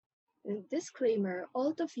Disclaimer: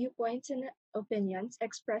 all the viewpoints and opinions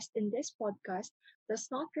expressed in this podcast does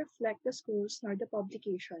not reflect the schools nor the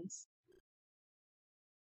publications.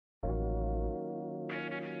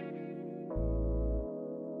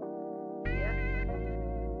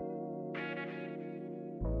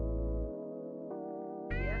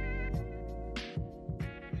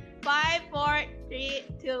 5, 4, 3,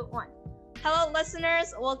 2, 1. Hello,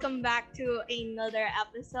 listeners. Welcome back to another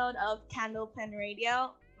episode of Candlepen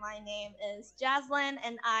Radio. My name is Jaslyn,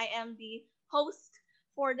 and I am the host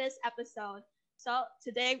for this episode. So,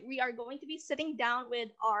 today we are going to be sitting down with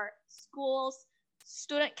our school's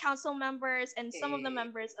student council members and some of the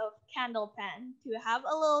members of Candlepen to have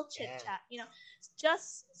a little chit chat.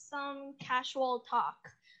 Just some casual talk.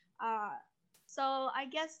 Uh, so, I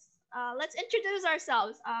guess let's introduce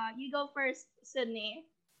ourselves. You go first, Sydney.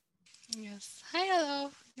 Yes. Hi,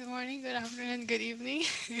 hello. Good morning, good afternoon, good evening.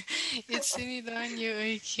 It's Sinidon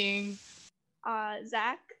Yui King.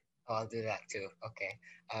 Zach. I'll do that too. Okay.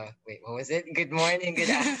 Wait, what was it? Good morning, good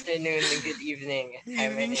afternoon, and good evening. Hi,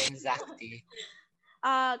 my name's Zach T.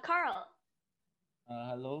 Carl.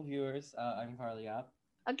 Hello, viewers. I'm Carl Yap.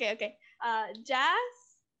 Okay. Jazz.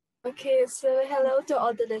 Okay, so hello to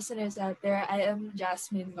all the listeners out there. I am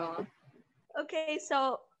Jasmine Ma. Okay,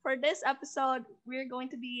 so for this episode, we're going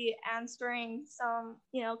to be answering some,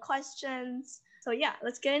 questions. So yeah,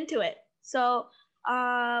 let's get into it. So,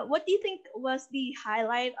 what do you think was the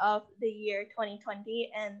highlight of the year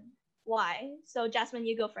 2020 and why? So, Jasmine,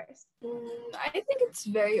 you go first. I think it's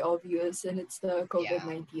very obvious, and it's the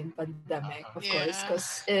COVID-19 pandemic, of course,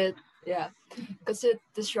 because it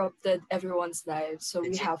disrupted everyone's lives. So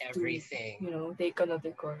we have everything. to, take another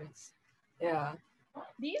course. Yeah.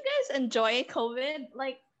 Do you guys enjoy COVID?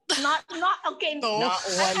 Like, not okay. No. Not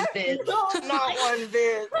one bit. Not one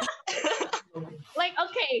bit. Like,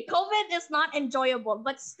 okay, COVID is not enjoyable,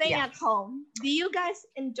 but staying at home. Do you guys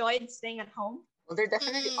enjoy staying at home? Well, there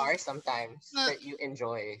definitely are sometimes that you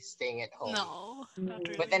enjoy staying at home. No, not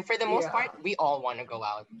really. But then for the most part, we all want to go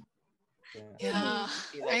out. Yeah.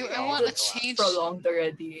 I want a change. Prolonged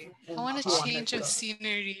already. I want a change of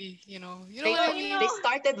scenery, you know what I mean? They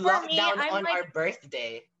started lockdown on like, our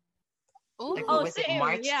birthday. Oh, like, was it same,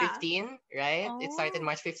 March yeah. 15, right? It started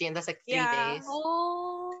March 15. That's like 3 Yeah. days.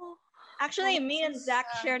 Oh. Actually, me and Zach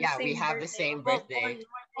share the same birthday. Yeah, we have the same birthday.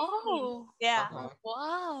 Oh. Yeah.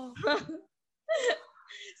 Wow.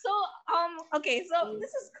 So, okay, so this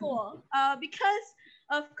is cool. Because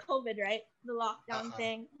of COVID, right? The lockdown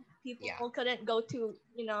thing. People couldn't go to,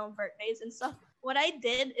 birthdays and stuff. What I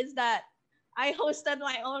did is that I hosted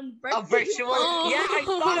my own birthday. A virtual? Yeah, I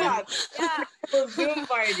saw that. Yeah. A Zoom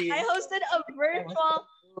party. I hosted a virtual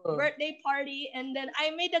birthday party, and then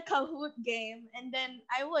I made a Kahoot game, and then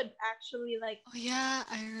I would actually Oh yeah,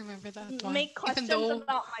 I remember that one. make questions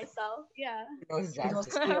about myself. Yeah. It was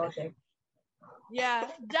chaotic. Yeah.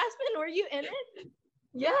 Jasmine, were you in it?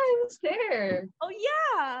 Yeah, I was there. Oh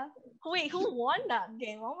yeah. Wait, who won that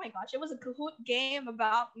game? Oh my gosh, it was a Kahoot game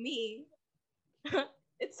about me.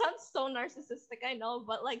 It sounds so narcissistic, I know,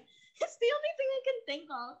 but like it's the only thing I can think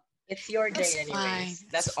of. It's your day That's anyways. fine.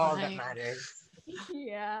 That's It's all that fine. matters.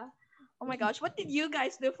 Yeah. Oh my gosh, what did you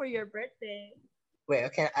guys do for your birthday? Wait,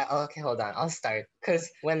 okay, hold on. I'll start.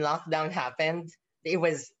 Because when lockdown happened, it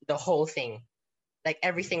was the whole thing. Like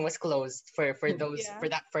everything was closed for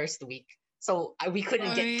that first week. So we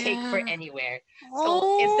couldn't get cake for anywhere.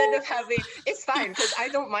 So instead of having, it's fine because I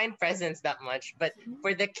don't mind presents that much. But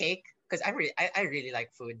for the cake, because I really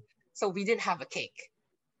like food, so we didn't have a cake.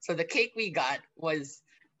 So the cake we got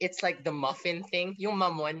it's like the muffin thing, yung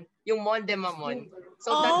mamon, yung mon de mamon.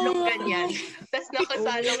 So tatlong ganyan. Tapos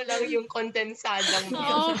nakasalong lang yung kondensadang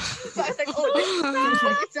milk. So I was like,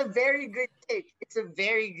 it's a very good cake. It's a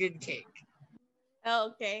very good cake. Oh,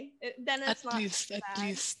 okay. Then it's At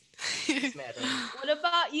least. What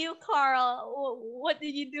about you, Carl? What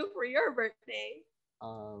did you do for your birthday?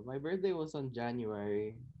 My birthday was on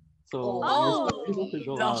January. So Oh, we're supposed to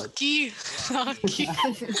go out. Lucky. It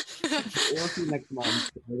will be next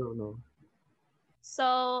month. I don't know.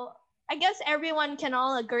 So I guess everyone can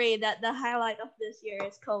all agree that the highlight of this year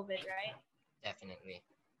is COVID, right? Definitely.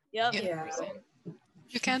 Yep. Yeah.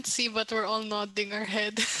 You can't see, but we're all nodding our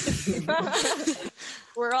head.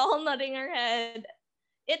 We're all nodding our head.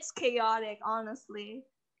 It's chaotic, honestly.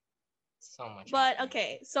 So much. But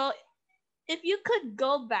okay, so if you could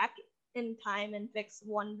go back in time and fix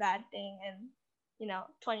one bad thing in,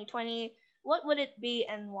 2020, what would it be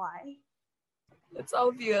and why? It's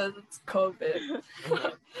obvious. It's COVID.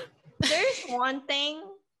 There's one thing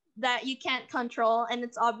that you can't control, and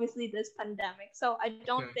it's obviously this pandemic. So I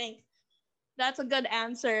don't think That's a good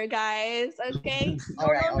answer, guys. Okay. No,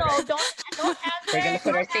 All right, no, all no. right. Don't answer. We're gonna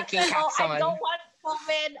put our Don't thinking answer. Oh, caps I on. don't want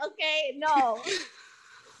COVID. Okay. No.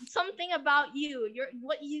 Something about you.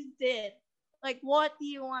 What you did. Like, what do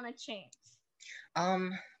you want to change?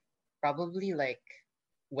 Um, Probably like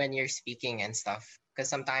when you're speaking and stuff, because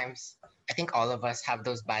sometimes I think all of us have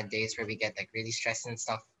those bad days where we get like really stressed and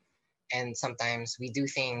stuff, and sometimes we do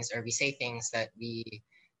things or we say things that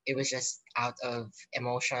it was just out of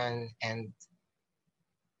emotion, and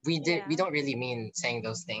we don't really mean saying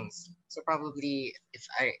those things. So probably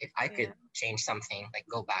if I could change something, like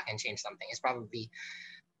go back and change something, it's probably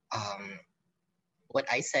um what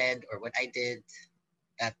I said or what I did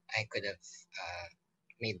that I could have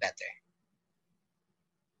made better.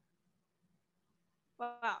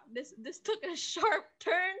 Wow, this took a sharp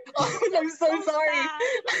turn. Oh, I'm so sorry.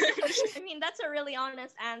 I mean, that's a really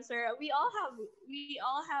honest answer. We all have,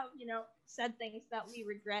 said things that we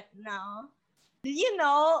regret now. Did you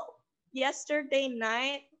know yesterday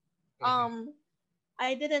night,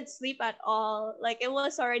 I didn't sleep at all. Like it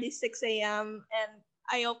was already 6 a.m. and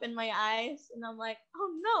I opened my eyes and I'm like, oh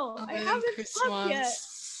no, I haven't slept yet.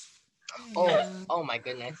 Oh my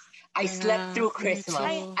goodness. I slept through Christmas.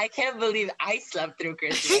 I can't believe I slept through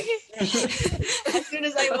Christmas. As soon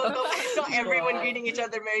as I woke up, I saw everyone greeting each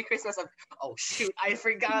other Merry Christmas. Oh shoot, I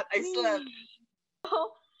forgot I slept.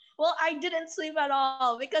 Well, I didn't sleep at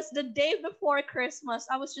all because the day before Christmas,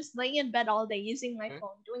 I was just laying in bed all day using my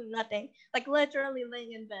phone, doing nothing, like literally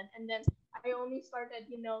laying in bed. And then I only started,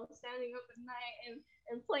 standing up at night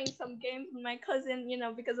and playing some games with my cousin,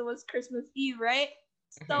 because it was Christmas Eve, right?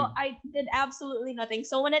 So I did absolutely nothing.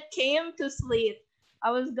 So when it came to sleep,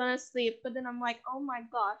 I was gonna sleep, but then I'm like, oh my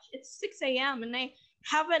gosh, it's 6 a.m. and I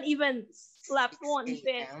haven't even slept one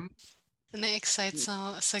bit. Na-excite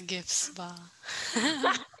sa gifts ba?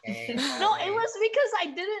 No, it was because I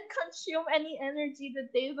didn't consume any energy the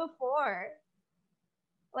day before.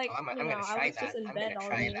 Like, I'm gonna I try was just that. in I'm bed gonna all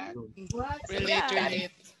try day. that. What?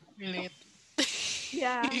 Relate.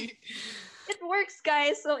 Yeah. It works,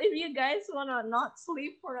 guys. So if you guys wanna not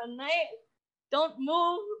sleep for a night, don't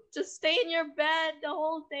move. Just stay in your bed the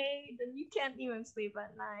whole day. Then you can't even sleep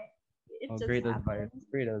at night. It just Great happens. advice.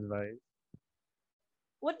 Great advice.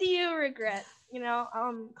 What do you regret?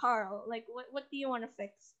 Carl, like what do you want to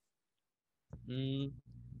fix?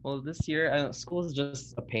 Well, this year, school is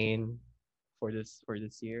just a pain for this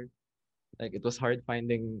year. Like it was hard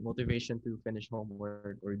finding motivation to finish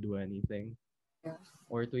homework or do anything, Yeah.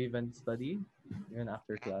 or to even study, even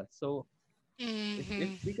after class. So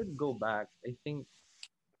if we could go back, I think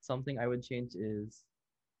something I would change is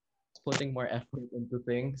putting more effort into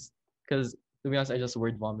things. Because to be honest, I just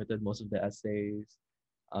word vomited most of the essays.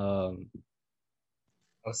 Um,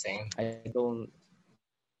 Oh, same. I don't.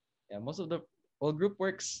 Yeah, most of the group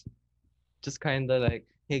works just kind of like,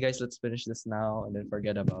 hey guys, let's finish this now and then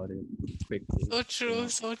forget about it quickly. So true,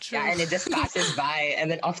 so true. Yeah, and it just passes by and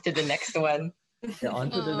then off to the next one. Yeah,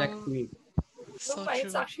 on to the next week. So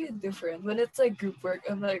mine's actually different. When it's like group work,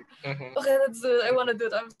 I'm like, Mhm. okay, let's do it. I want to do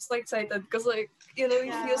it. I'm just like excited because you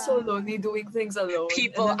feel so lonely doing things alone.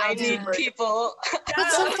 People, I need people.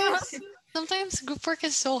 But sometimes group work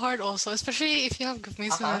is so hard also, especially if you have group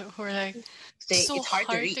mates who are like so it's hard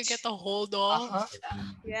to to reach. get a hold of.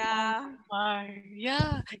 Yeah.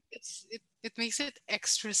 Yeah, it makes it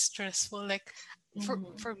extra stressful. Like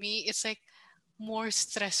for me, it's like more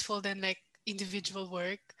stressful than like individual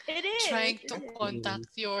work. It is. Trying to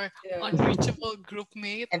contact your unreachable group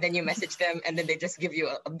mate. And then you message them and then they just give you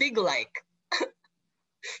a big like.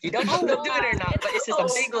 You don't know if they'll do it or not, but it's just a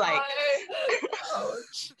big like.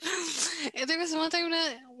 And there was one time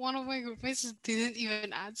that one of my groupmates didn't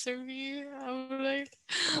even answer me. I was like,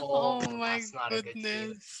 oh my that's not a good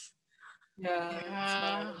feeling. goodness.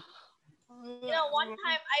 Yeah. One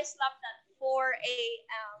time I slept at 4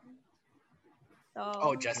 a.m.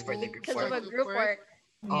 So just for the group because work. of a group work.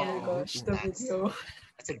 Oh my gosh, the video.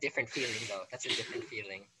 That's a different feeling though. That's a different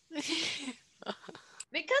feeling.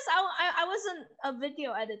 Because I wasn't a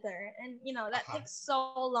video editor, and that takes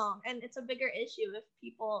so long, and it's a bigger issue if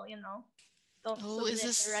people don't submit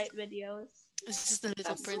the right videos. Is this the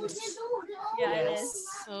Little Prince? Yeah, it is.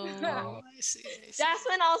 Oh, I see.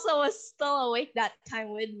 Jasmine also was still awake that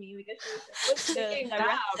time with me because she was the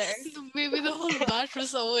director. Maybe the whole batch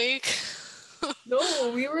was awake. No,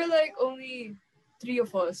 we were like only 3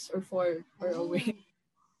 of us or 4 were awake.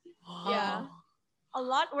 Wow. Yeah. A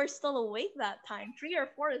lot were still awake that time. 3 or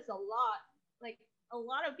 4 is a lot. Like a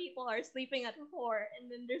lot of people are sleeping at 4, and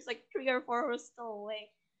then there's like 3 or 4 who are still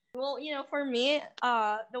awake. Well, for me,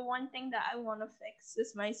 the one thing that I want to fix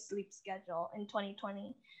is my sleep schedule in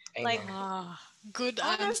 2020. Like, good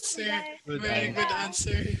honestly, answer. guys, Very good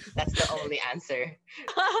answer. That's the only answer.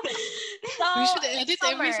 So We should edit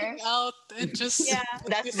everything summer. out and just Yeah.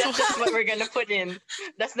 put That's this one. just what we're gonna put in.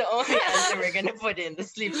 That's the only answer we're gonna put in, the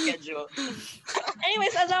sleep schedule.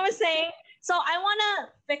 Anyways, as I was saying, so I want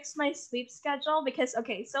to fix my sleep schedule because,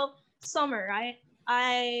 okay, so summer, right?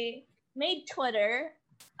 I made Twitter.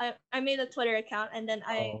 I made a Twitter account, and then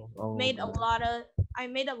made a lot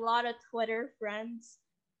of Twitter friends,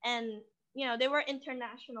 and they were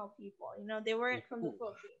international people. They weren't from the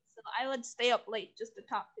Philippines, so I would stay up late just to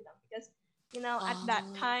talk to them because at that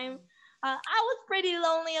time I was pretty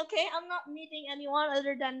lonely. Okay, I'm not meeting anyone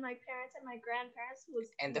other than my parents and my grandparents, who was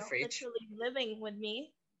And the fridge. literally living with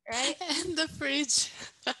me, right? And the fridge.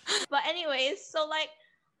 But anyways, so like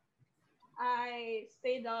I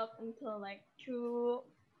stayed up until like 2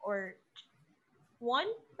 or 1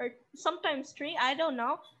 or sometimes 3, I don't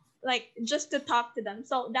know, like just to talk to them.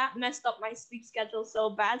 So that messed up my sleep schedule so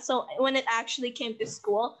bad. So when it actually came to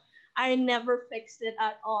school, I never fixed it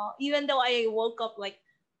at all. Even though I woke up like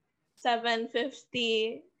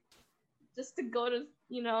 7:50 just to go to,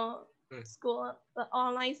 school, the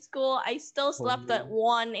online school, I still slept at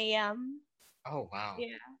 1 a.m. Oh wow.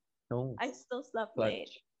 Yeah. No. I still slept late.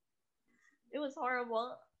 It was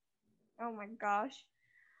horrible. Oh my gosh.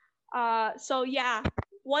 So yeah,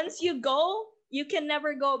 once you go, you can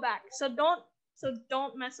never go back. So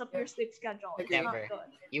don't mess up your sleep schedule. It's not Never.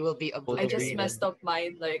 good. You will be I obliterated. just messed up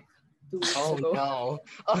mine like 2 weeks Oh ago. no.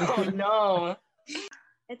 Oh no.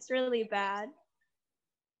 It's really bad.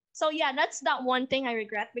 So yeah, that's that one thing I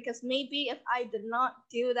regret, because maybe if I did not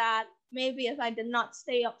do that, maybe if I did not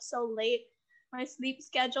stay up so late, my sleep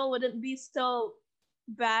schedule wouldn't be so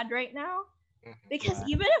bad right now. Because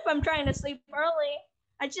even if I'm trying to sleep early,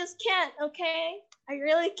 I just can't, okay? I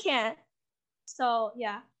really can't. So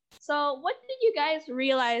yeah. So what did you guys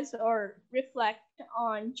realize or reflect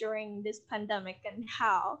on during this pandemic, and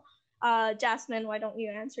how? Jasmine, why don't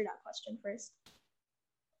you answer that question first?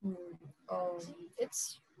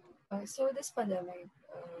 It's so this pandemic.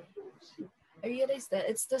 I realized that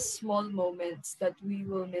it's the small moments that we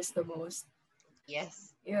will miss the most.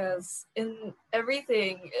 Yes. Yes, in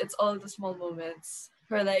everything, it's all the small moments.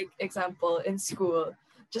 For like example, in school,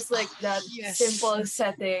 just like that simple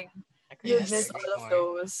setting, you miss all of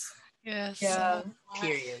those. Yes. Yeah.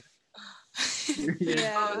 Period.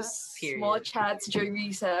 Those small chats during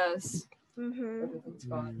recess.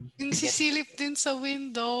 Mm-hmm. Yung sisilip din sa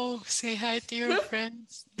window, say hi to your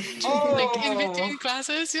friends. Oh. Like in between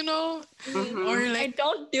classes, Or like, I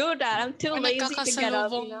don't do that. I'm too lazy to get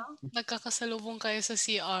up, Nagkakasalubong kayo sa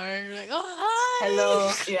CR. Like, oh, hi! Hello.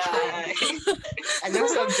 Yeah. Hi. Anong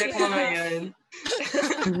subject mo ngayon?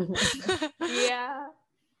 Yeah.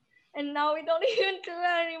 And now we don't even do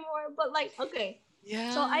that anymore. But like, okay.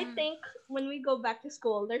 Yeah. So I think when we go back to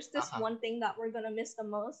school, there's this one thing that we're gonna miss the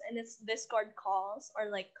most, and it's Discord calls, or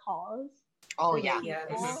like calls. Oh yeah.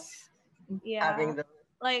 Yes. Yeah. Having the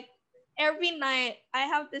Like every night, I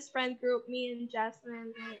have this friend group. Me and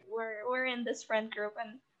Jasmine, we're in this friend group,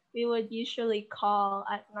 and we would usually call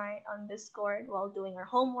at night on Discord while doing our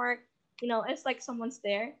homework. It's like someone's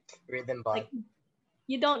there. rhythm bot. Like,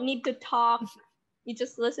 you don't need to talk. You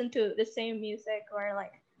just listen to the same music, or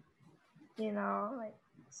like, like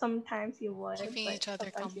sometimes you would. Giving each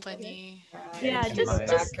other company. Yeah, just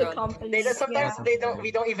the company. Sometimes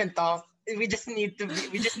we don't even talk. We just need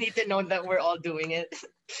to know that we're all doing it.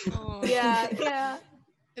 Oh. Yeah.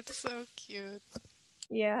 It's so cute.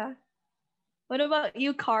 Yeah. What about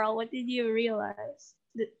you, Carl? What did you realize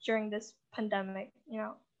during this pandemic?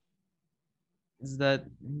 Is that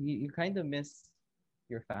you kind of miss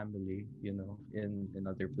your family, in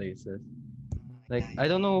other places. Like, I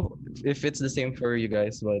don't know if it's the same for you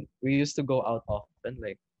guys, but we used to go out often,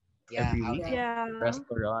 like every week. Yeah.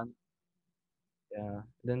 Restaurant. Yeah.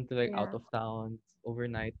 Then to like out of town,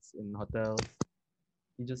 overnights in hotels.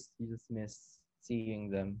 You just miss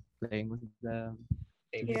seeing them, playing with them.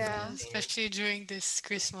 Yeah. Especially during this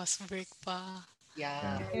Christmas break pa.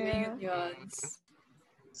 Yeah. Reunions.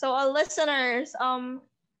 So listeners,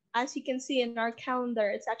 as you can see in our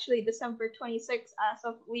calendar, it's actually December 26th as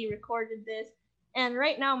of we recorded this. And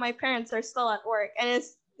right now my parents are still at work, and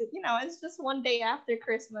it's just one day after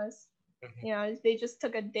Christmas. They just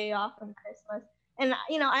took a day off from Christmas. And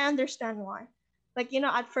I understand why. Like,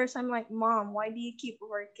 at first I'm like, Mom, why do you keep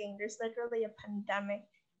working? There's literally a pandemic,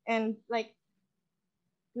 and like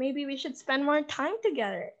maybe we should spend more time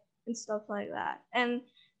together and stuff like that. And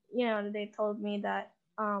they told me that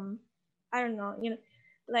I don't know,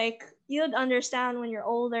 Like you'd understand when you're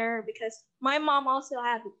older, because my mom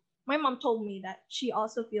told me that she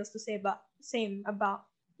also feels the same about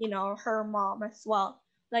her mom as well.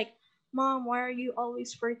 Like, mom, why are you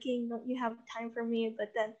always working? Don't you have time for me?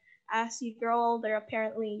 But then as you grow older,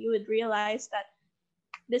 apparently you would realize that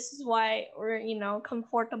this is why we're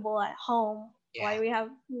comfortable at home. Yeah. Why we have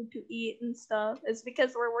food to eat and stuff. It's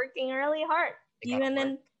because we're working really hard. Even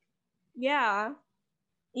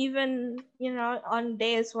on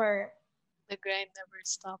days where the grind never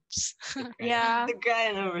stops. Yeah, the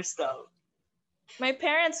grind never stops. My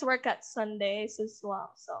parents work at Sundays as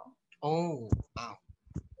well, so. Oh, wow.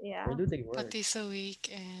 Yeah. Where do they work? 2 days a week,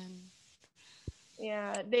 and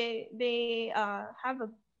yeah, they have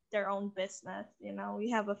their own business. We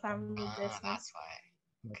have a family business. That's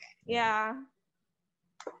why. Okay. Yeah.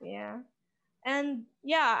 And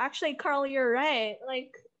yeah, actually, Carl, you're right.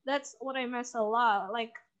 Like, that's what I miss a lot.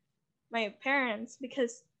 Like, my parents,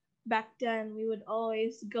 because back then we would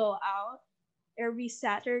always go out every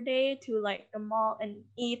Saturday to like the mall and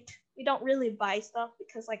eat. We don't really buy stuff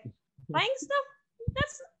because like buying stuff,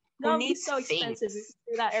 that's gonna be so expensive if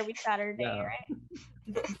you do that every Saturday, right?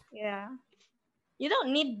 Yeah. You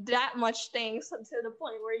don't need that much things to the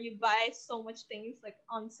point where you buy so much things like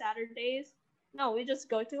on Saturdays. No, we just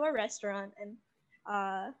go to a restaurant and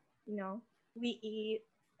we eat,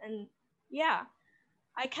 and yeah,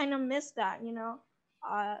 I kind of miss that,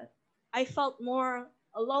 I felt more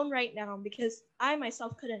alone right now because I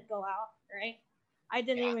myself couldn't go out, right? I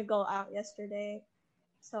didn't even go out yesterday.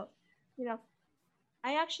 So,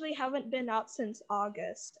 I actually haven't been out since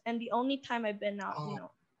August, and the only time I've been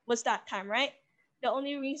out, was that time, right? The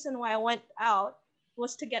only reason why I went out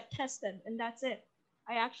was to get tested, and that's it.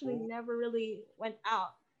 I actually never really went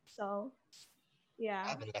out. So, yeah. I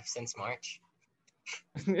haven't left since March.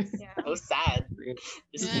 Yeah. So sad.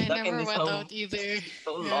 I never went out either.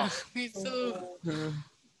 So long. Me too.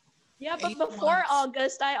 Yeah, but before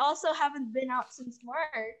August, I also haven't been out since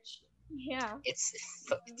March. Yeah. It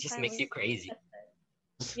just makes you crazy.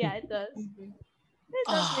 Yeah, it does. It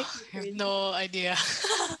does make you crazy. I have no idea.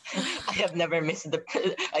 I have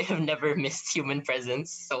never missed human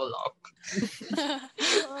presence so long.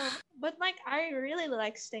 But like, I really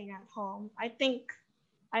like staying at home. I think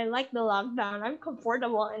I like the lockdown. I'm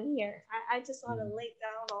comfortable in here. I just want to lay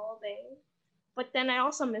down all day. But then I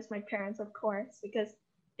also miss my parents, of course, because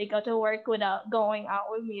they go to work without going out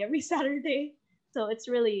with me every Saturday. So it's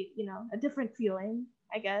really, a different feeling,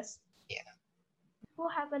 I guess. Yeah. Who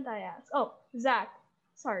haven't I asked? Oh, Zach.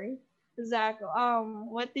 Sorry. Zach,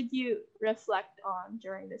 what did you reflect on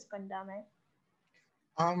during this pandemic?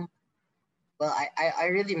 Well, I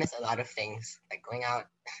really miss a lot of things, like going out,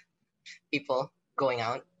 people,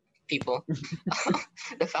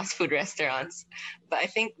 the fast food restaurants. But I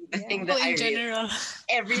think the thing that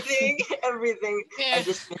everything, Yeah. I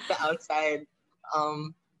just miss the outside.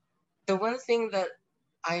 The one thing that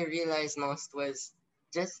I realized most was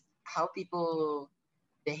just how people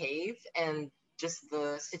behave and just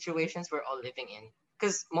the situations we're all living in.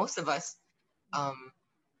 Because most of us,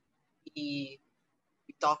 we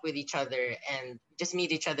talk with each other and just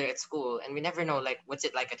meet each other at school, and we never know like what's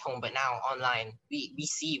it like at home. But now online, we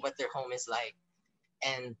see what their home is like,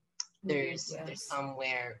 and there's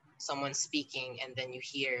somewhere someone's speaking, and then you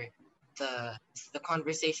hear the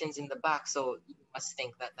conversations in the back. So you must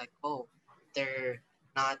think that like, oh, they're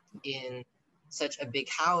not in such a big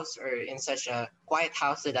house or in such a quiet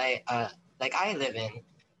house that I live in.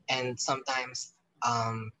 And sometimes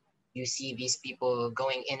you see these people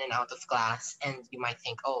going in and out of class, and you might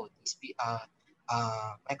think, oh,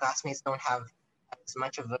 my classmates don't have as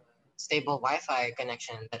much of a stable Wi-Fi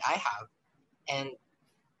connection that I have. And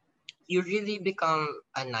you really become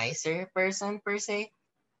a nicer person per se,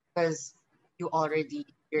 because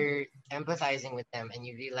you're empathizing with them, and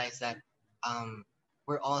you realize that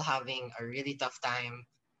we're all having a really tough time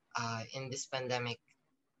in this pandemic.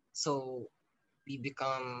 So we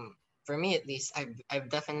become, for me at least, I've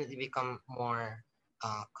definitely become more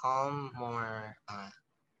calm, more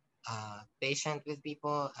patient with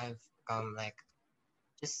people. I've become like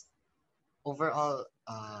just overall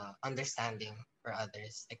understanding for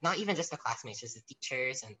others, like not even just the classmates, just the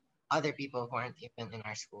teachers and other people who aren't even in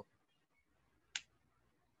our school.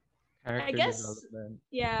 I guess,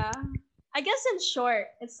 yeah. I guess in short,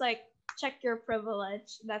 it's like check your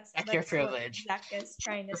privilege. That's your privilege. Zach is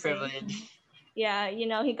trying to say. Yeah,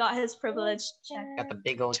 he got his privilege check. Got the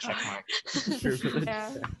big old check mark. Yeah.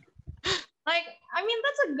 Like, I mean,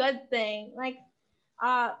 that's a good thing. Like,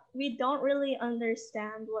 we don't really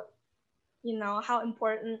understand how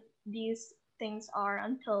important these things are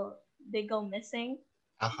until they go missing.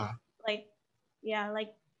 Uh-huh. Like, yeah,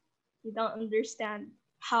 like you don't understand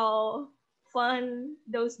how fun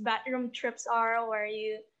those bathroom trips are where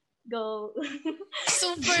you go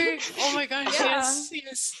Super. Oh my gosh. yeah,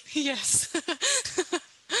 Yes.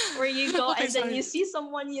 where you go Okay, and then sorry. you see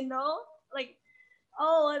someone like,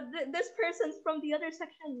 oh, this person's from the other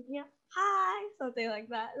section, yeah, hi, something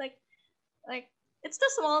like that. Like it's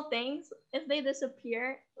the small things. If they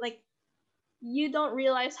disappear, like you don't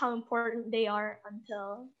realize how important they are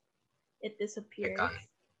until it disappears.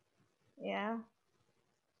 Yeah.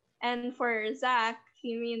 And for Zach,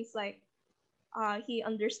 he means like he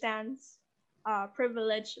understands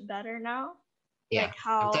privilege better now. Yeah, like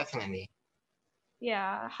how definitely.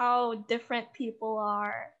 yeah, how different people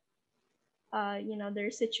are,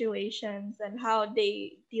 their situations and how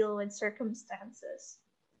they deal with circumstances.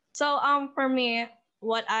 So for me,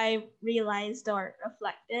 what I realized or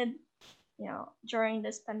reflected, during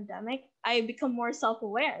this pandemic, I become more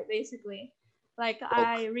self-aware basically. Like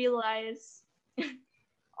I realize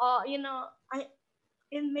I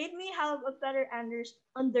it made me have a better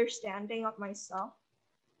understanding of myself.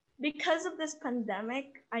 Because of this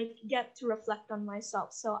pandemic, I get to reflect on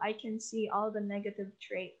myself so I can see all the negative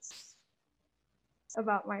traits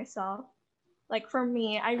about myself. Like for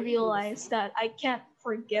me, I realized that I can't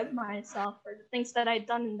forgive myself for the things that I've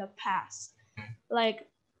done in the past. Like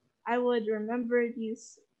I would remember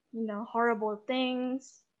these, horrible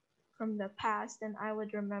things from the past, and I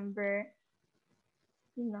would remember,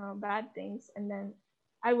 bad things, and then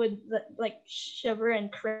I would like shiver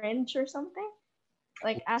and cringe or something,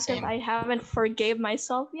 like as if I haven't forgave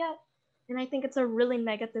myself yet. And I think it's a really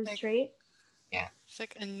negative trait. Yeah. It's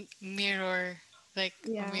like a mirror, a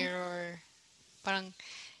mirror. Parang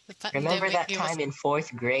the Remember pandemic that gave us. time in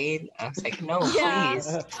 4th grade? I was like, no, Yeah.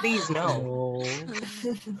 please no. No.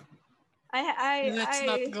 Let's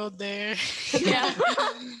not go there. Yeah.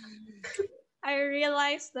 I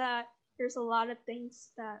realized that there's a lot of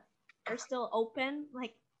things that are still open,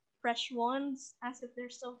 like fresh ones, as if they're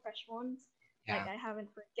still fresh ones. Yeah. Like I haven't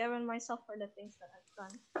forgiven myself for the things that I've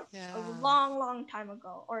done Yeah. a long, long time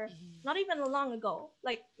ago, or not even long ago.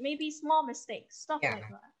 Like maybe small mistakes, stuff like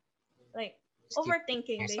that. Like just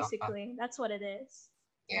overthinking, basically. That's what it is.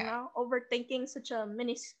 Yeah. Overthinking such a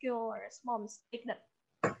minuscule or a small mistake that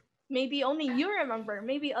maybe only you remember.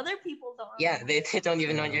 Maybe other people don't remember. Yeah, they don't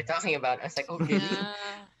even know what you're talking about. I was like, oh, really? Yeah.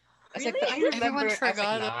 I was like, but I remember. Everyone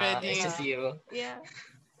forgot already. It's just you.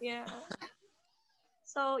 Yeah.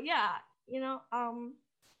 So yeah,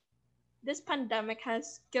 this pandemic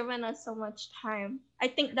has given us so much time. I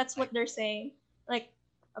think that's what they're saying, like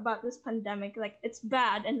about this pandemic. Like it's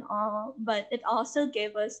bad and all, but it also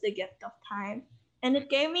gave us the gift of time, and it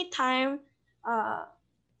gave me time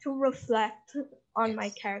to reflect on my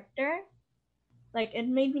character. Like it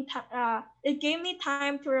made me it gave me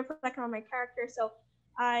time to reflect on my character, so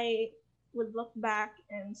I would look back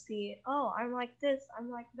and see, oh, I'm like this,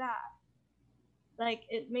 I'm like that. Like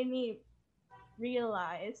it made me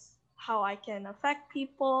realize how I can affect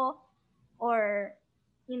people, or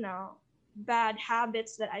bad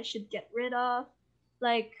habits that I should get rid of.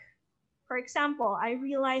 Like for example, I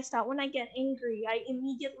realized that when I get angry, I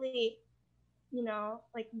immediately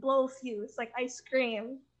like blow fuse, like I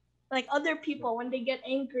scream. Like other people, when they get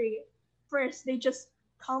angry, first they just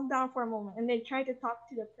calm down for a moment and they try to talk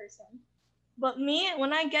to the person. But me,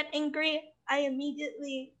 when I get angry, I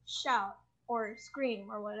immediately shout or scream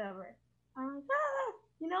or whatever. I'm like,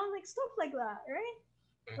 like stuff like that,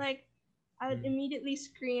 right? Like I would immediately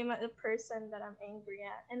scream at the person that I'm angry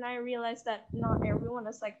at. And I realized that not everyone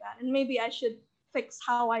is like that. And maybe I should fix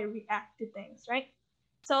how I react to things, right?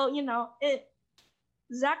 So,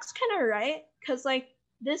 Zach's kind of right, because like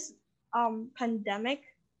this pandemic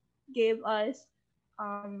gave us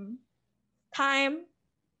time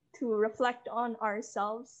to reflect on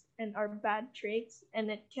ourselves and our bad traits,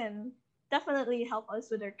 and it can definitely help us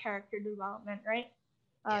with our character development, right?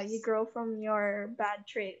 You grow from your bad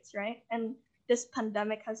traits, right? And this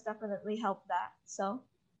pandemic has definitely helped that. So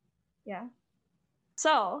yeah.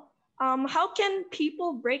 So how can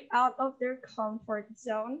people break out of their comfort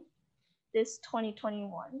zone this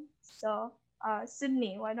 2021? So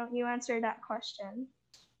Sydney, why don't you answer that question?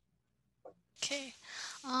 Okay.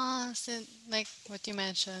 So like what you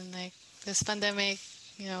mentioned, like this pandemic,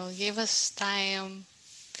 gave us time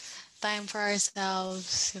for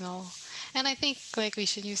ourselves, and I think like we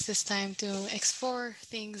should use this time to explore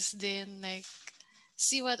things, then like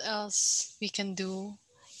see what else we can do,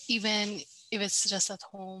 even if it's just at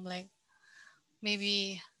home. Like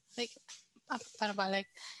maybe like para ba, like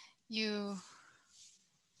you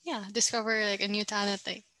discover like a new talent.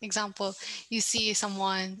 Like example, you see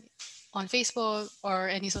someone on Facebook or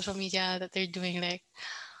any social media that they're doing like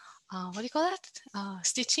what do you call that?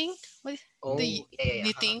 Stitching? What the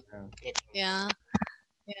knitting? Yeah.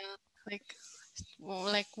 Yeah. Like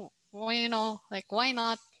like well, like why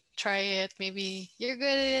not try it? Maybe you're good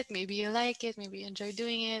at it, maybe you like it, maybe you enjoy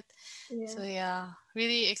doing it. Yeah. So yeah,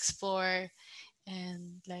 really explore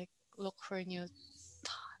and like look for new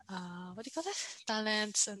what do you call that?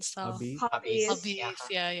 Talents and stuff. Hobbies.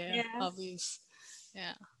 Yeah. Hobbies.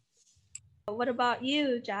 Yeah. What about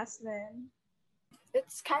you, Jasmine?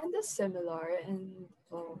 It's kind of similar, and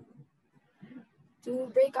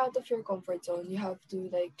to break out of your comfort zone, you have to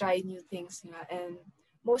like try new things nga. And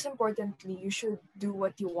most importantly, you should do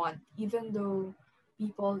what you want, even though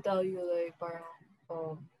people tell you like parang,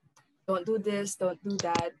 don't do this, don't do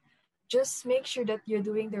that. Just make sure that you're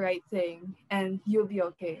doing the right thing, and you'll be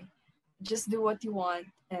okay. Just do what you want,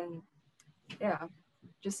 and yeah,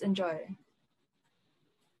 just enjoy.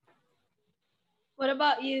 What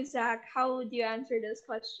about you, Zach? How would you answer this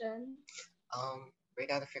question?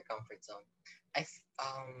 Break out of your comfort zone.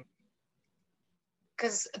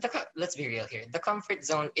 Because let's be real here. The comfort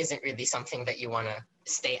zone isn't really something that you want to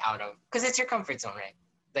stay out of, because it's your comfort zone, right?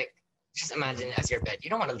 Like, just imagine as your bed.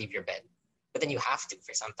 You don't want to leave your bed, but then you have to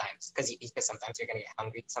for sometimes, because sometimes you're gonna get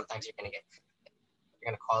hungry. Sometimes you're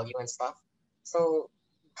gonna call you and stuff. So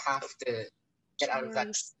you have to get out of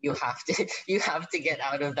that. You have to get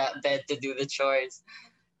out of that bed to do the chores.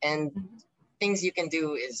 And things you can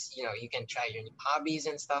do is, you can try your new hobbies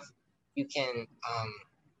and stuff. You can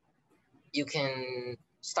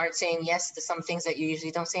start saying yes to some things that you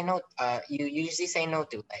usually don't say no. You usually say no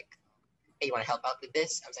to, like, hey, you want to help out with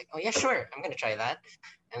this? I was like, oh yeah, sure, I'm gonna try that.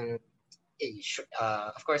 And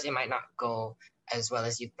of course, it might not go as well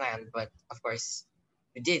as you planned, but of course,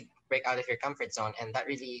 you did break out of your comfort zone, and that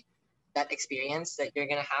experience that you're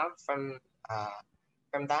gonna have from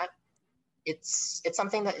that, it's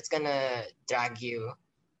something that it's gonna drag you,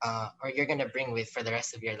 or you're gonna bring with for the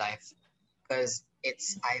rest of your life, because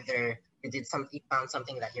it's either you found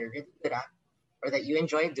something that you're really good at, or that you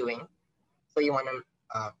enjoy doing, so you want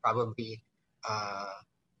to probably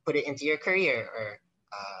put it into your career, or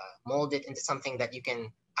mold it into something that you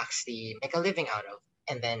can actually make a living out of.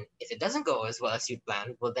 And then if it doesn't go as well as you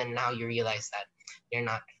planned, well, then now you realize that you're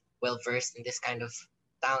not well versed in this kind of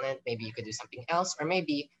talent. Maybe you could do something else, or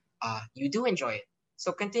maybe you do enjoy it.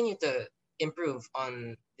 So continue to improve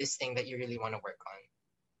on this thing that you really want to work on.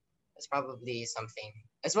 It's probably something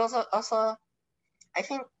as well. Also, I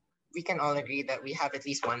think we can all agree that we have at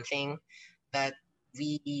least one thing that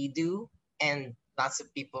we do, and lots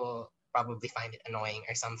of people probably find it annoying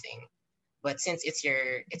or something. But since it's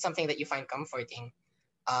something that you find comforting,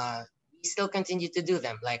 we still continue to do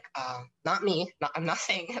them. Like, not me. I'm not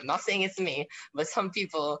saying it's me, but some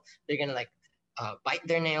people, they're gonna like bite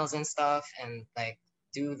their nails and stuff, and like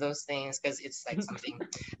do those things because it's like something.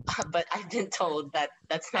 But I've been told that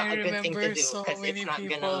that's not a good thing to do, because it's not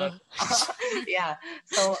gonna look. Yeah.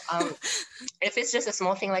 So if it's just a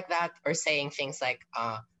small thing like that, or saying things like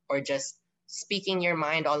or just speaking your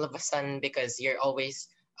mind all of a sudden, because you're always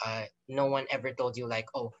no one ever told you like,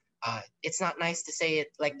 oh, it's not nice to say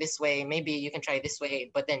it like this way, maybe you can try this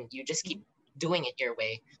way, but then you just keep doing it your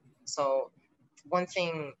way. So one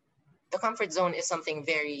thing, the comfort zone is something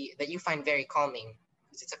that you find very calming,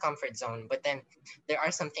 because it's a comfort zone, but then there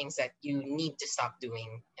are some things that you need to stop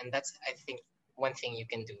doing, and that's, I think, one thing you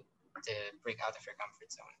can do to break out of your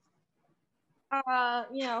comfort zone.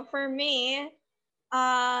 For me,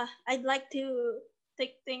 I'd like to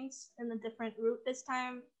take things in a different route this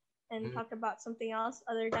time and talk about something else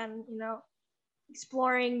other than,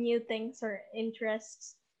 exploring new things or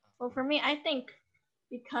interests. Well, for me, I think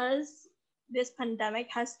because this pandemic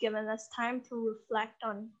has given us time to reflect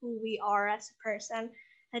on who we are as a person,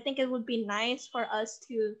 I think it would be nice for us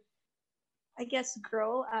to, I guess,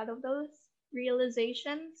 grow out of those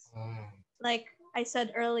realizations. Like I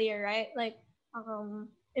said earlier, right? Like,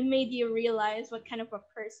 it made you realize what kind of a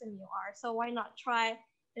person you are. So why not try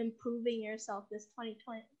improving yourself this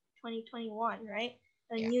 2021, right?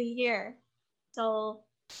 A new year. So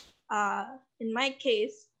in my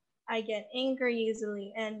case, I get angry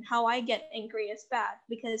easily, and how I get angry is bad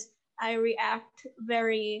because I react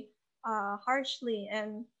very harshly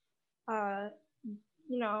and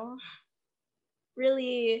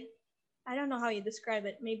really, I don't know how you describe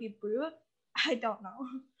it, maybe brute. I don't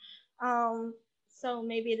know. So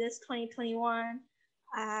maybe this 2021,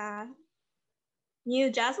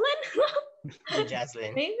 new Jaslyn? New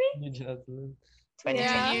Jaslyn. Maybe? New Jaslyn.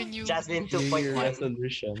 2020. Jaslyn 2.1.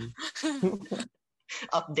 Resolution.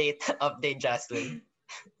 Update Jaslyn.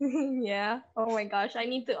 Yeah. Oh my gosh, I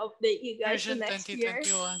need to update you guys Version the next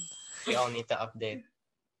 2021. We all need to update.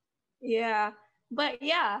 Yeah, but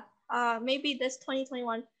yeah, maybe this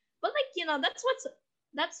 2021. But like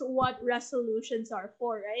that's what resolutions are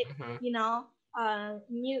for, right? Mm-hmm. You know,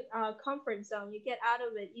 new comfort zone. You get out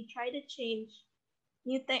of it. You try to change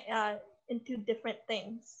new thing into different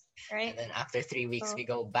things, And right? then after 3 weeks, So we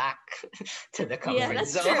go back to the yeah, comfort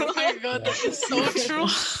that's zone. true. Oh my god, Yeah. that is so true.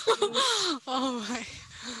 Oh my.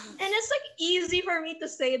 And it's like easy for me to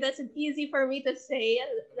say this and easy for me to say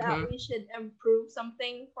that Mhm. we should improve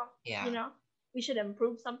something from Yeah. we should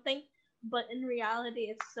improve something, but in reality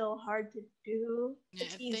it's so hard to do. Yeah,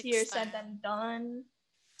 It's it easier takes said time. than done.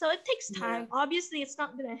 So it takes Yeah. time. Obviously it's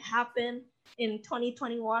not gonna happen in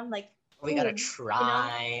 2021 like We gotta boom, you know.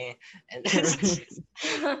 try. And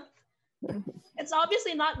It's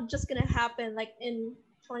obviously not just gonna happen like in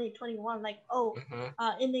 2021 like Mhm.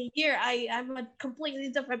 in a year I'm a completely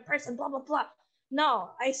different person, blah blah blah.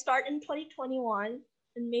 No, I start in 2021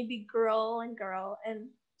 and maybe grow and you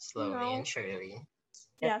Slowly and know, surely.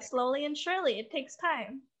 yeah, slowly and surely. It takes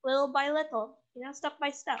time, little by little, step by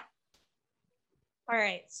step. All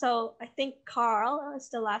right, so I think Carl is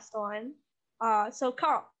the last one. So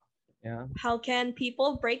Carl, Yeah. how can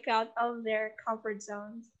people break out of their comfort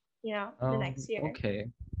zones, the next year? Okay.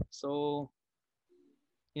 So,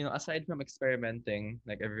 aside from experimenting,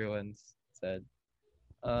 like everyone's said,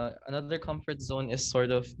 another comfort zone is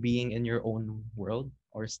sort of being in your own world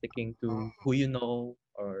or sticking Oh. to who you know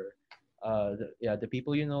or the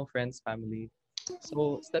people you know, friends, family.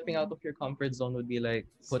 So stepping out of your comfort zone would be like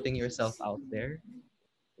putting yourself out there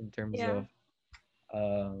in terms Yeah, of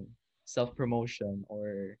um, self promotion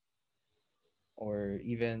or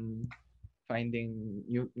even finding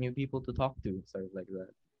new people to talk to, sort of like that.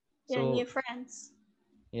 yeah, new So friends.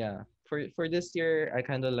 yeah, for this year, I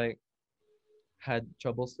kind of like had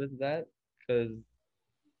troubles with that because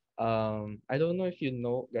I don't know if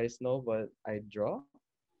guys know, but I draw. Oh,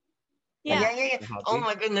 Like Yeah. yeah, yeah, yeah. a Oh hobby.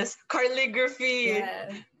 my goodness. Calligraphy.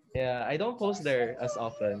 Yeah. Yeah, I don't post there as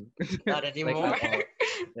often, Not like anymore. at all.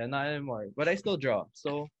 Yeah, not anymore. But I still draw.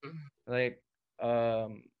 So like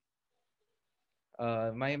um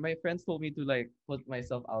my friends told me to like put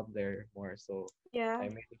myself out there more. So Yeah. I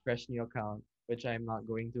made a fresh new account, which I'm not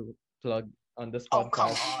going to plug on this Oh,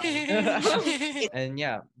 come podcast. on. It's And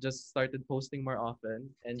yeah, just started posting more often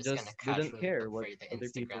and just gonna just didn't casually care look for what the other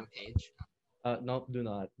people Instagram thought. page. No, do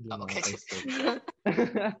Oh, not. okay. I swear.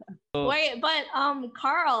 So Wait, but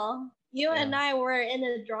Carl, you yeah. and I were in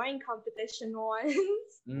a drawing competition once.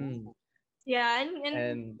 Mm. Yeah, and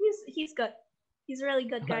And he's good. He's really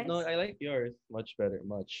good, no, guys. I like yours much better,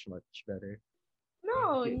 much better.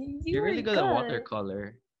 No, You, you you're were really good at good.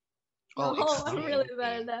 watercolor. Oh, No, I'm really excuse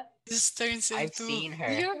bad at me. that. This turns I've into seen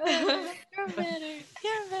her. you're better, you're better,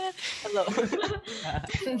 you're better. Hello.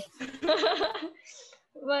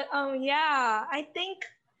 But yeah, I think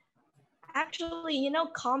actually,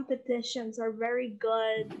 competitions are very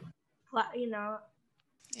good.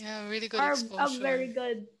 Yeah, really good Are a exposure. very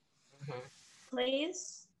good Mhm.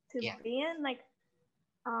 place to Yeah, be in. Like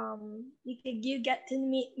you get to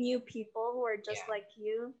meet new people who are just yeah, like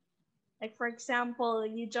you. Like for example,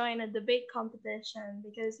 you join a debate competition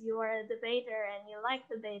because you are a debater and you like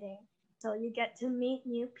debating. So you get to meet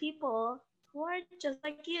new people who are just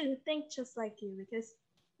like you, who think just like you, because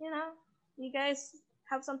you know you guys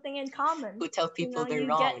have something in common. who tell people they're You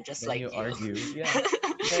get wrong just Then like you you. argue. Yeah.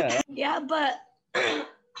 Yeah. yeah, but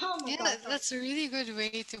oh my Yeah, god, sorry. that's a really good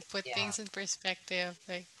way to put Yeah. things in perspective.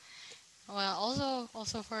 Like, well,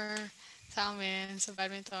 also for Tamins,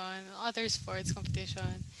 badminton, other sports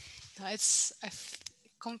competition.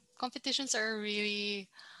 Competitions are a really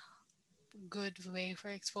good way for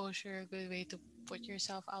exposure, a good way to put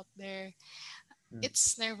yourself out there. Mm.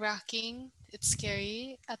 It's nerve wracking, it's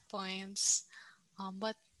scary at points,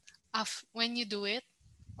 but when you do it,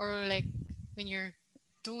 or like when you're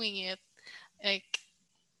doing it, like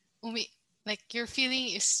umi- like your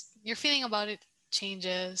feeling about it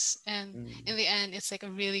changes, and Mm. in the end, it's like a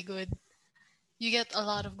really good. You get a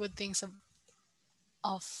lot of good things of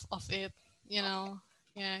it, you know.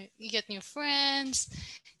 Yeah, you get new friends,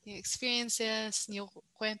 new experiences, new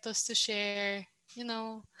cuentos to share, you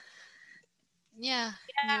know. Yeah,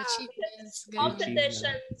 new Yeah, because achievements, ganun.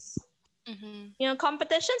 Achievement. Mm-hmm.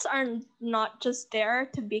 competitions are not just there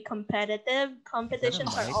to be competitive. Is that a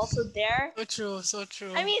Competitions are mic? also there. So true, so I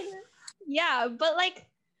true. mean, yeah, but like,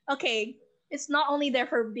 okay, it's not only there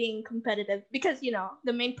for being competitive because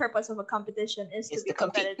the main purpose of a competition is to Is be to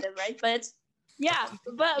compete. competitive, right? But it's yeah,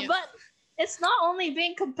 but Yeah. it's not only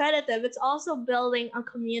being competitive; it's also building a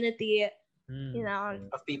community. You Mm. know, Yeah.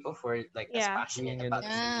 Of people who are like as yeah, passionate Being in about a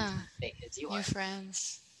the same Yeah, thing as you new are.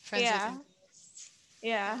 friends with yeah, interests.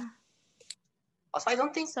 Yeah. yeah. Also, I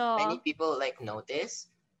don't think many So people like know this,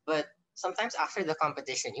 but sometimes after the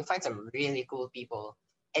competition, you find some really cool people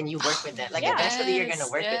and you work with them. Like yeah, eventually, you're gonna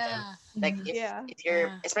Yes, work with them. yeah, Like Mhm. yeah, if you're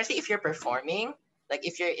yeah. especially if you're performing, like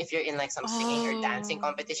if you're in like some singing or dancing Oh,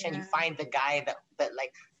 competition, you yeah. find the guy that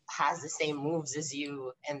like has the same moves as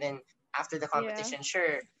you, and then after the yeah, competition,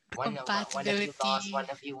 sure. One of you lost, one Compatibility.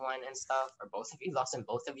 of you won, and stuff, or both of you lost and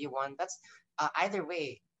both of you won. That's either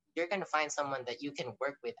way, you're gonna find someone that you can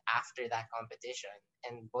work with after that competition,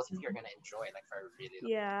 and both of you are Mhm. gonna enjoy like for a really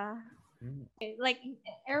long. yeah. Mm. Like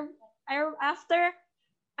er,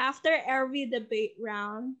 after every debate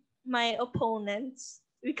round, my opponents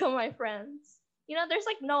become my friends. You know, there's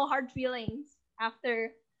like no hard feelings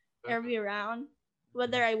after Mhm. every round,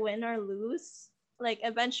 whether I win or lose. Like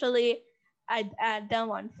eventually, I'd add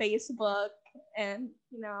them on Facebook, and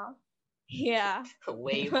yeah.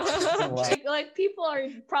 Wave on Messenger. Wow. Like people are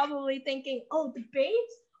probably thinking, oh,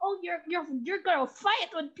 debates. Oh, you're gonna fight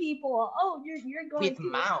with people. Oh, you're going With to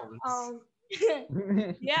mouths. um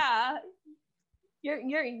yeah,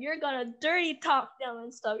 you're gonna dirty talk them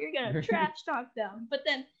and stuff. You're gonna trash talk them. But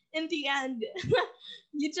then in the end,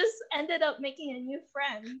 you just ended up making a new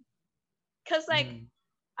friend. Cause like Mm.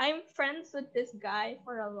 I'm friends with this guy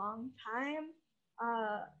for a long time.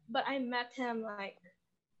 But I met him like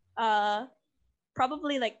uh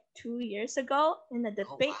probably like 2 years ago in a Oh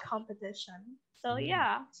debate wow, competition. So Mm.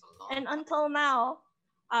 yeah, so long and time. until now,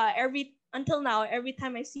 every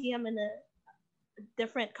time I see him in a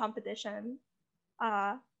different competition,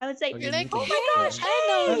 I would Oh, say, You're you like, meet "Oh him my hey, gosh, then. I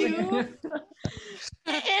know hey!" you.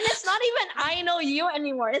 And it's not even I know you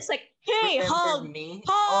anymore. It's like, "Hey, Remember hug, me?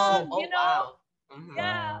 hug," Oh, Mm. you oh know? wow. Hmm.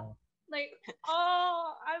 Yeah, Wow. like,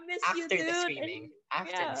 "Oh, I miss you, After the dude," and screaming.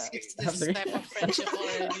 After the yeah, It's screaming. this After. type of friendship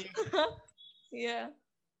already. yeah.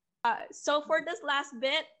 So for this last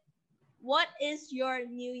bit, what is your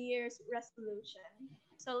New Year's resolution?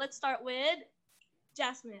 So let's start with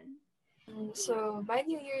Jasmine. So my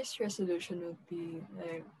New Year's resolution would be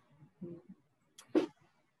like mm,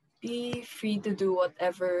 be free to do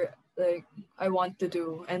whatever like I want to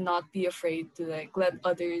do and not be afraid to like let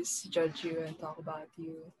others judge you and talk about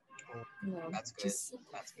you. Oh, You know, that's good. just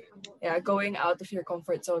That's good. yeah, going out of your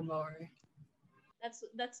comfort zone more.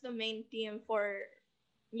 That's the main theme for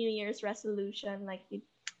New Year's resolution. Like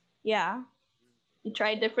yeah, you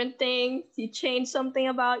try different things, you change something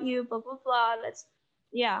about you, blah blah blah.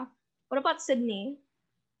 Yeah. What about Sydney?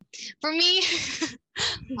 For me,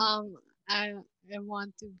 um, I I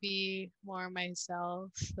want to be more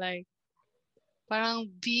myself. Like, parang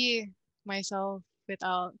be myself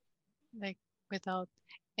without like without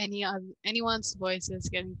anyone's voices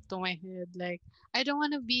getting to my head. Like, I don't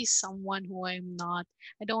want to be someone who I'm not.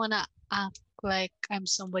 I don't want to act like I'm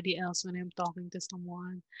somebody else when I'm talking to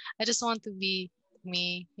someone. I just want to be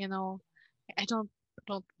me, you know. I don't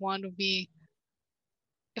want to be,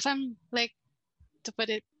 if I'm like, to put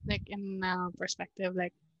it like in perspective,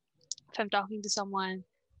 like if I'm talking to someone,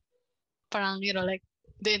 parang, like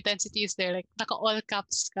the intensity is there, like naka all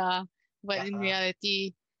caps ka, but in Uh-huh.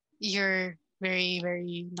 reality, you're very,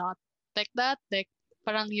 very not like that. Like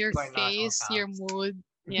parang your You are not all face, your caps. mood,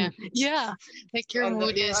 yeah, yeah, like your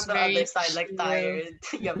mood You're is on the other very side, like chill. tired.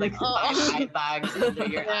 You have like five Oh, eye bags under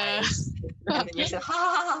your yeah. eyes, and then you're saying,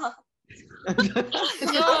 ha. No,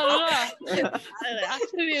 no, no.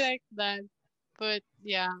 Actually like that. But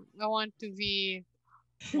yeah, I want to be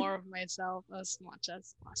more of myself as much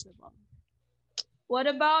as possible. What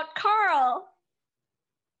about Carl?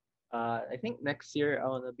 I think next year I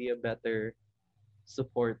wanna be a better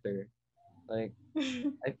supporter. Like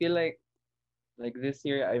I feel like this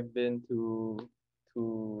year I've been too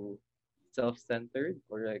self-centered,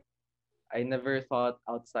 or like I never thought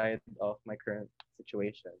outside of my current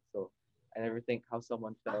situation. So I never think how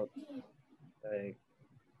someone felt like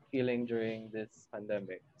feeling during this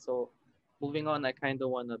pandemic. So moving on, I kind of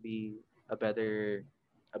want to be a better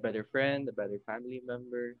a better friend, a better family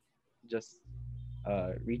member. Just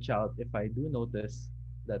reach out if I do notice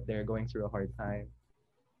that they're going through a hard time.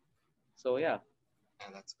 So yeah. Yeah,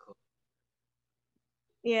 that's cool.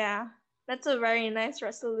 Yeah, that's a very nice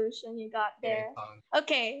resolution you got Very there. fun.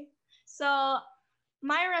 Okay, so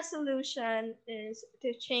my resolution is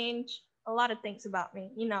to change a lot of things about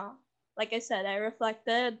me. Like I said, I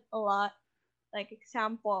reflected a lot. Like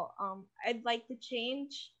example, I'd like to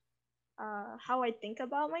change how I think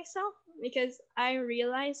about myself because I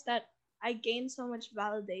realized that I gain so much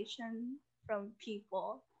validation from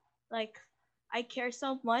people. Like I care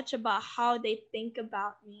so much about how they think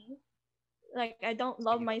about me. Like I don't It's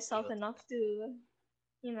love really myself appeal to enough them. to,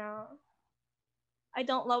 you know, I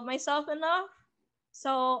don't love myself enough.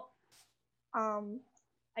 So um,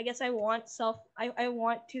 I guess I want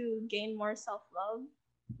to gain more self-love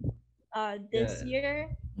this year,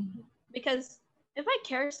 because if I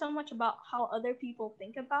care so much about how other people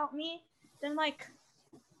think about me, then like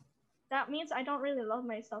that means I don't really love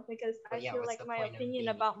myself, because I feel like my opinion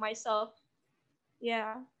about myself,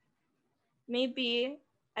 maybe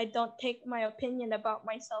I don't take my opinion about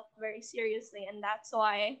myself very seriously, and that's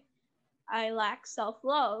why I lack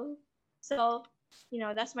self-love. So,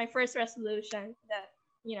 that's my first resolution, that,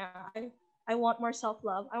 I want more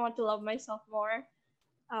self-love. I want to love myself more,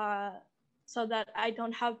 so that I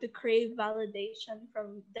don't have to crave validation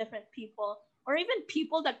from different people, or even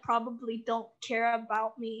people that probably don't care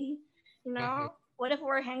about me. What if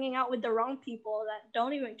we're hanging out with the wrong people that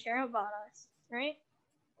don't even care about us, right?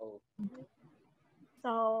 Oh.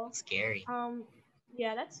 So scary.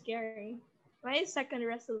 Yeah, that's scary. My second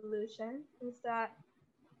resolution is that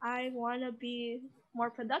I want to be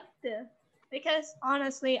more productive, because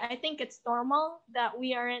honestly, I think it's normal that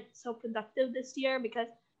we aren't so productive this year, because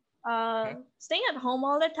staying at home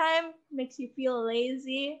all the time makes you feel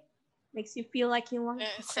lazy, makes you feel like you want to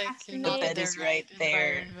procrastinate. The bed is right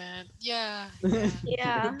there. Yeah.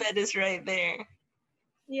 Yeah. The bed is right there.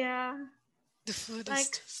 Yeah. The food is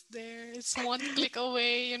just there. It's one click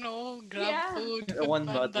away, grab food. One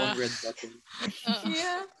red button.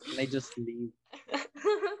 Yeah. And I just leave.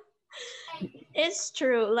 It's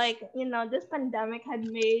true. Like, this pandemic has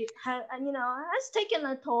taken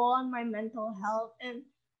a toll on my mental health, and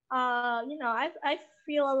I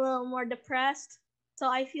feel a little more depressed. So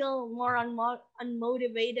I feel more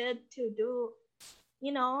unmotivated to do,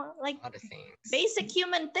 like basic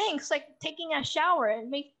human things, like taking a shower. It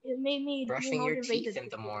made me brushing your demotivated teeth in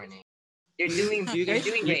the morning. You're doing Do you guys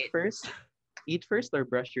doing eat great. first? Eat first or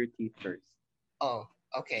brush your teeth first? Oh,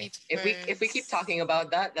 okay. If we keep talking about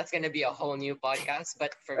that, that's gonna be a whole new podcast.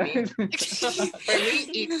 But for me,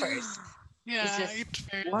 eat first. Yeah, eat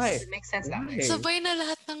first. Why? It makes sense that way. Sabay na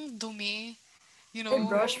lahat ng dumi.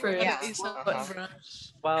 Brush first. Yeah.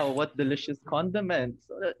 Brush. Wow, what delicious condiments.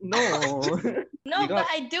 No. No, but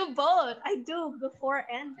I do both. I do before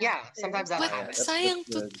and after. Yeah, sometimes that But happens. sayang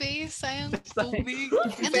toothpaste, sayang tubig.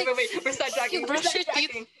 And wait, we're start tracking.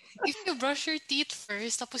 If you brush your teeth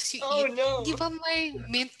first, tapos you Oh, eat, no. di ba may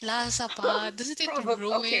mint lasa pa? Doesn't it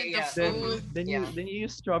ruin the food? Then you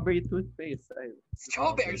use strawberry toothpaste.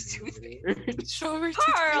 Strawberry toothpaste. Strawberry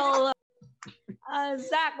Carl!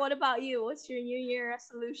 Zach, what about you? What's your New Year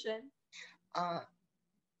resolution?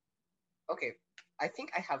 Okay, I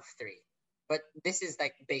think I have 3, but this is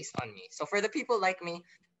like based on me. So for the people like me,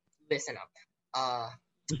 listen up.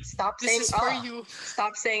 Stop This saying is for you.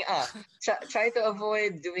 Stop saying Try to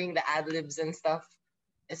avoid doing the ad libs and stuff,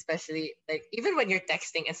 especially like even when you're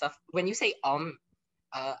texting and stuff. When you say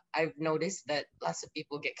I've noticed that lots of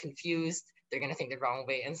people get confused. They're gonna think the wrong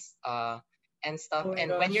way and stuff. Oh my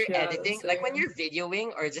and when gosh, you're yeah, editing, like when you're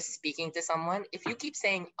videoing or just speaking to someone, if you keep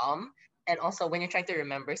saying and also when you're trying to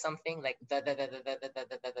remember something like da.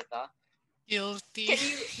 Guilty. Can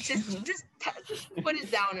you just put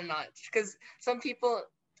it down a notch? Because some people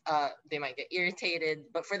they might get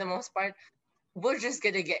irritated, but for the most part, we're just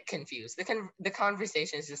gonna get confused. The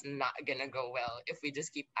conversation is just not gonna go well if we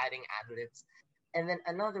just keep adding ad libs. And then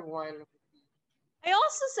another one. I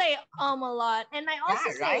also say a lot, and I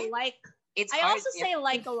also say like. It's I hard, also say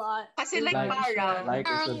like a lot. Kasi like parang, like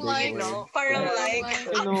is a big word. Parang like.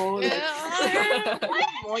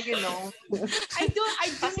 You know. I do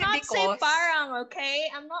not say parang, okay?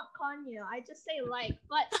 I'm not Konyo. I just say like.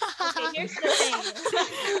 But okay, here's the thing.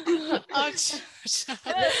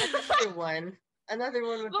 Another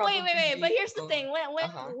one would but probably wait. be, But here's the thing.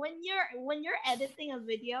 When you're editing a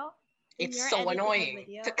video, it's so annoying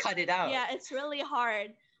to cut it out. Yeah, it's really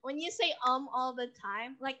hard. When you say all the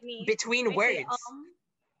time, like me. Between words.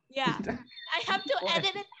 Yeah. I have to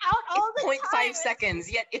edit it out all the time. 0.5 seconds,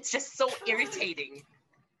 yet it's just so irritating.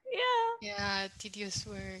 Yeah. Yeah, tedious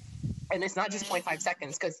work. And it's not just 0.5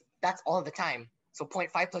 seconds, because that's all the time. So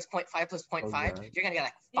 0.5 plus 0.5 plus 0.5, you're gonna get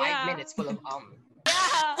like 5 minutes full of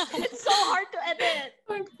Yeah, it's so hard to edit.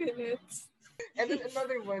 5 minutes. And then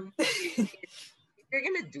another one. If you're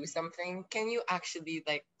gonna do something, can you actually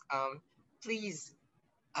like please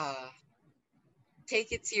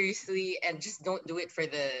take it seriously and just don't do it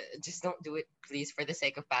please for the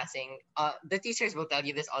sake of passing. The teachers will tell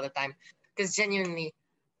you this all the time, because genuinely,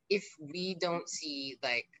 if we don't see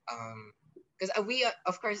like because we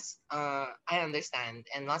of course I understand,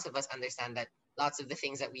 and lots of us understand that lots of the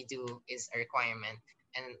things that we do is a requirement,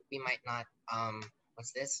 and we might not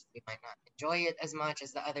we might not enjoy it as much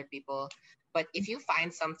as the other people. But if you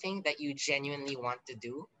find something that you genuinely want to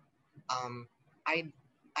do,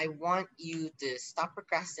 I want you to stop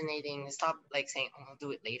procrastinating, stop like saying, "Oh, I'll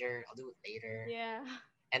do it later. I'll do it later." Yeah.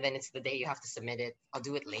 And then it's the day you have to submit it. I'll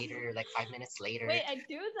do it later, like 5 minutes later. Wait, I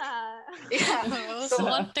do that. Yeah. So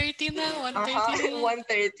 1:30 now, 1:30 na.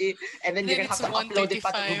 1:30, and then you're Then gonna have it's to upload it to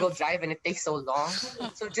 1:35. Google Drive, and it takes so long.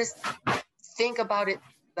 So just think about it,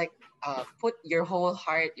 like put your whole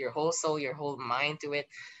heart, your whole soul, your whole mind to it,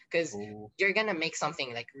 because Oh. you're gonna make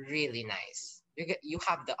something like really nice. You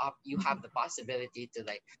have the possibility to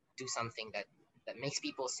like do something that makes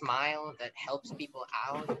people smile, that helps people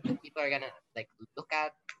out, that people are gonna like look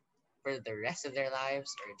at for the rest of their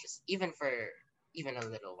lives, or just even for even a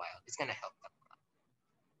little while. It's gonna help them.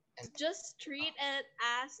 And Just treat it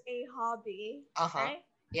as a hobby, Uh-huh. right?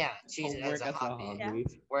 yeah, treat it as Work a hobby. Yeah.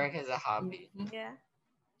 Work as a hobby, Yeah.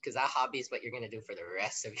 because that hobby is what you're gonna do for the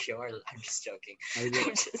rest of your. I'm just joking. I I'm don't,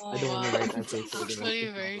 just I don't want to wow. write that paper. the rest Actually,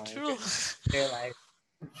 of my very life. true. your life.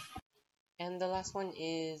 And the last one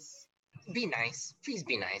is be nice. Please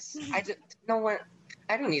be nice. No one.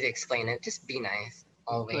 I don't need to explain it. Just be nice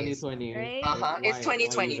always. 2020. Right? It's Why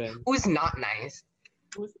 2020. even? Who's not nice?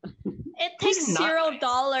 It takes Who's not $0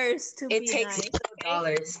 nice? to It be takes nice.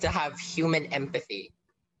 $0 to have human empathy.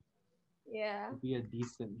 Yeah. Be a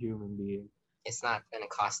decent human being. It's not gonna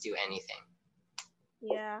cost you anything.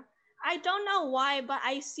 Yeah. I don't know why, but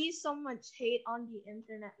I see so much hate on the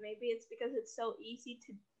internet. Maybe it's because it's so easy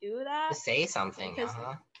to do that. To say something. Because-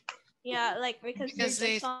 Yeah, like because Because you're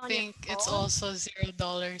they just on think your it's phone. also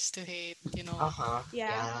 $0 to hate, you know. Yeah.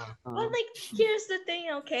 Uh, But like, here's the thing,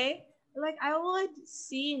 okay? Like, I would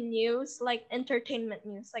see news, like entertainment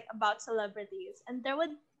news, like about celebrities, and there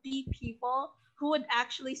would be people who would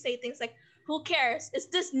actually say things like, "Who cares? Is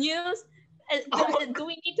this news? Do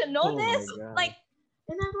we need to know Oh my this?" God. Like,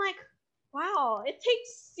 and I'm like, wow, it takes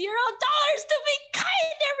 $0 to be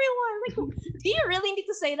kind, everyone. Like, do you really need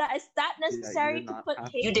to say that? Is that necessary did to not put have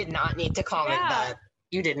to. hate? You did not need to comment Yeah. that.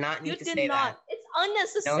 You did not You need to did say not. that. It's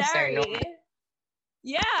unnecessary. no.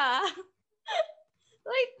 Yeah.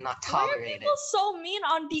 Like, Not why are tolerated. people so mean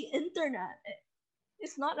on the internet?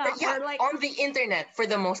 It's not that Yeah, we're like, on the internet for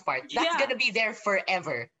the most part. That's Yeah. gonna be there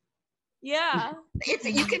forever. yeah,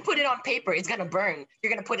 You can put it on paper. It's gonna burn.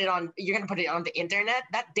 You're gonna put it on the internet.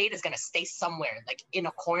 That data's gonna stay somewhere, like in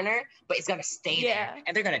a corner, but it's gonna stay Yeah. there,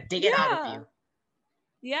 and they're gonna dig it out of you.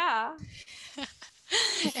 Yeah.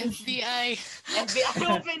 FBI. FBI,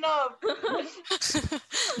 open up.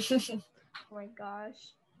 Oh my gosh.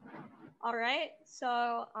 All right.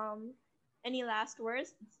 So, any last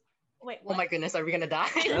words? Wait. Oh my goodness, are we gonna die?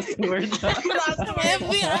 That's the word. Last word.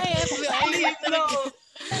 FBI. Please, no.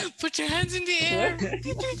 Put your hands in the air. Pew,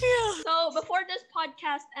 pew, pew. So before this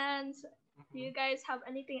podcast ends, do you guys have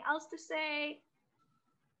anything else to say?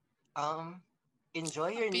 Enjoy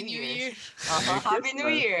your Happy New New Year's. Year. Happy New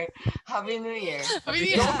Year. Happy New Year. Happy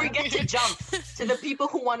New Don't Year. forget to jump. To the people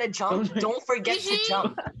who want to jump, don't forget to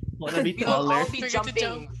jump. Wanna be We will taller? all be Forget to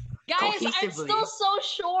jumping. Guys, I'm Cohesively. still so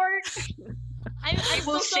short. I'm We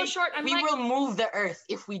will still so shake- short. I'm we like, will move the earth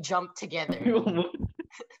if we jump together.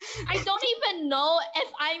 I don't even know if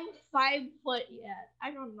I'm 5 foot yet.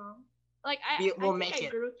 I don't know. Like We'll I make think I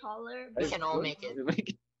it. grew taller, We but can all make it.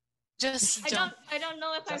 Just I jump. don't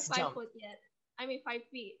know if Just I'm 5 jump. foot yet. I mean 5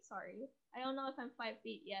 feet. Sorry, I don't know if I'm 5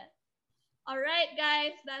 feet yet. All right,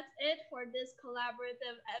 guys, that's it for this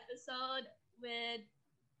collaborative episode with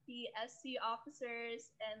the SC officers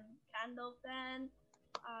and Candlepin.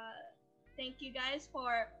 Thank you guys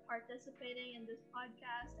for participating in this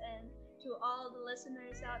podcast, and to all the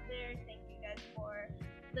listeners out there, thank you guys for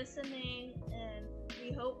listening, and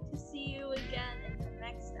we hope to see you again in the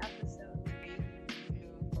next episode. 3,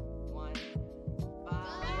 2, 1.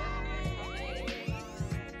 Bye.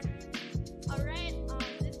 All right,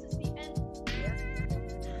 this is the end.